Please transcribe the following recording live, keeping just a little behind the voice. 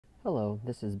Hello,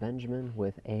 this is Benjamin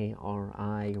with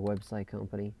ARI, your website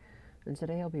company, and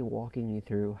today I'll be walking you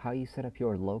through how you set up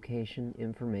your location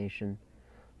information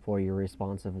for your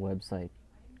responsive website.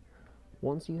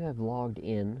 Once you have logged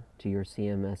in to your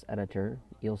CMS editor,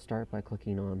 you'll start by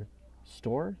clicking on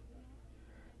Store,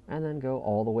 and then go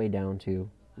all the way down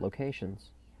to Locations.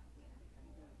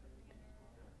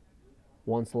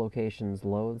 Once Locations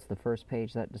loads, the first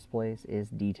page that displays is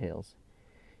Details.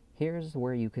 Here's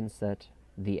where you can set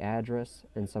the address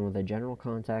and some of the general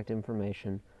contact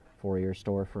information for your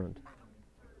storefront.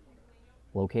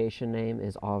 Location name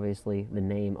is obviously the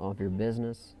name of your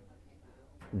business.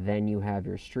 Then you have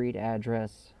your street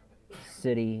address,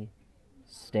 city,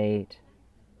 state.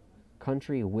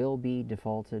 Country will be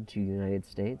defaulted to United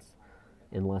States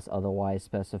unless otherwise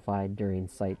specified during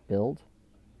site build.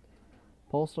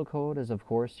 Postal code is of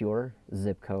course your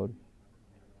zip code.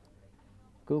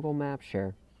 Google Maps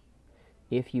share.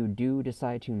 If you do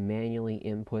decide to manually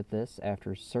input this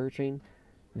after searching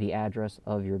the address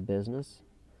of your business,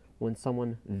 when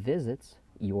someone visits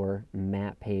your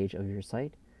map page of your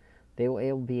site, they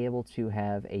will be able to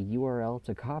have a URL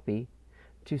to copy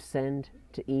to send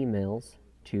to emails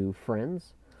to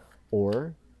friends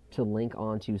or to link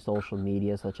onto social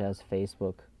media such as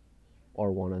Facebook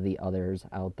or one of the others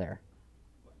out there.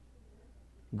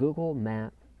 Google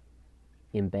Map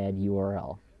embed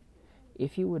URL.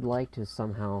 If you would like to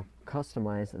somehow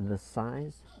customize the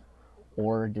size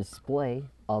or display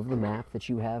of the map that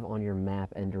you have on your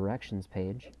map and directions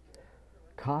page,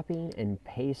 copying and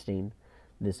pasting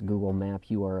this Google Map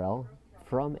URL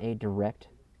from a direct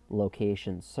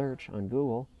location search on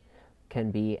Google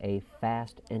can be a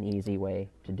fast and easy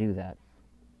way to do that.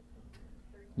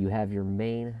 You have your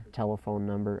main telephone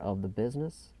number of the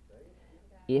business.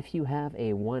 If you have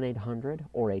a 1-800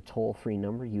 or a toll-free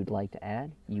number you'd like to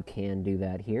add, you can do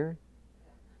that here.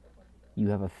 You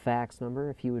have a fax number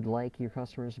if you would like your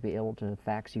customers to be able to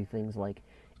fax you things like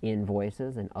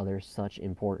invoices and other such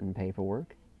important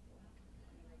paperwork.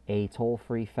 A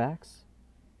toll-free fax,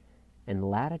 and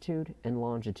latitude and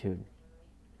longitude.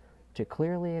 To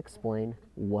clearly explain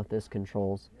what this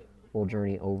controls, we'll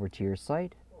journey over to your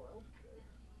site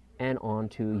and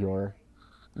onto your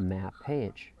map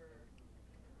page.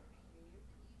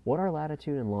 What our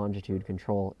latitude and longitude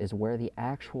control is where the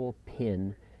actual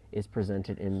pin is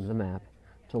presented in the map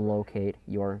to locate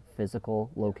your physical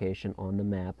location on the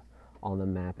map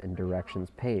and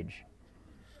directions page.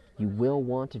 You will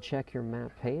want to check your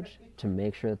map page to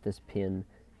make sure that this pin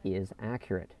is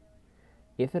accurate.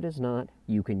 If it is not,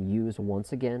 you can use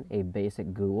once again a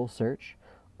basic Google search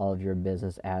of your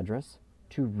business address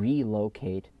to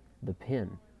relocate the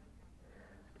pin.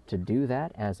 To do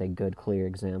that, as a good clear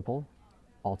example,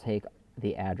 I'll take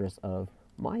the address of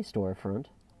my storefront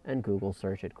and Google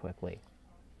search it quickly.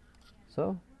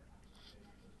 So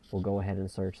we'll go ahead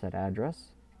and search that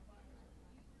address.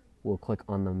 We'll click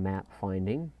on the map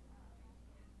finding.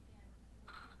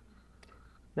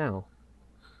 Now,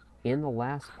 in the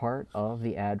last part of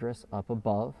the address up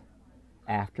above,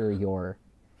 after your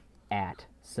 @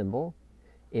 symbol,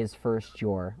 is first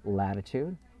your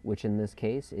latitude, which in this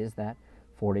case is that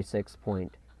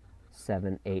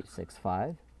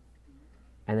 46.7865,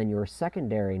 and then your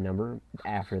secondary number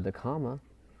after the comma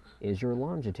is your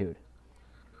longitude.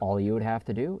 All you would have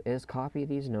to do is copy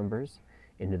these numbers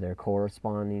into their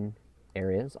corresponding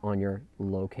areas on your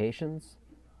locations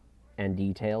and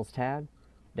details tab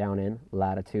down in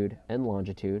latitude and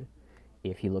longitude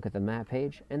if you look at the map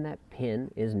page and that pin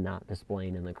is not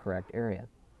displaying in the correct area.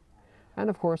 And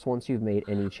of course, once you've made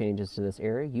any changes to this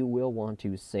area, you will want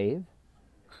to save.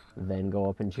 Then go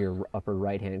up into your upper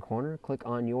right-hand corner, click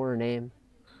on your name,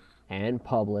 and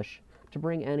publish to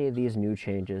bring any of these new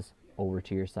changes over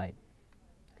to your site.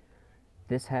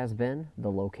 This has been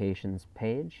the locations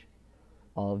page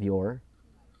of your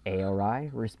ARI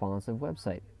responsive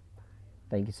website.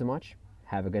 Thank you so much.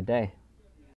 Have a good day.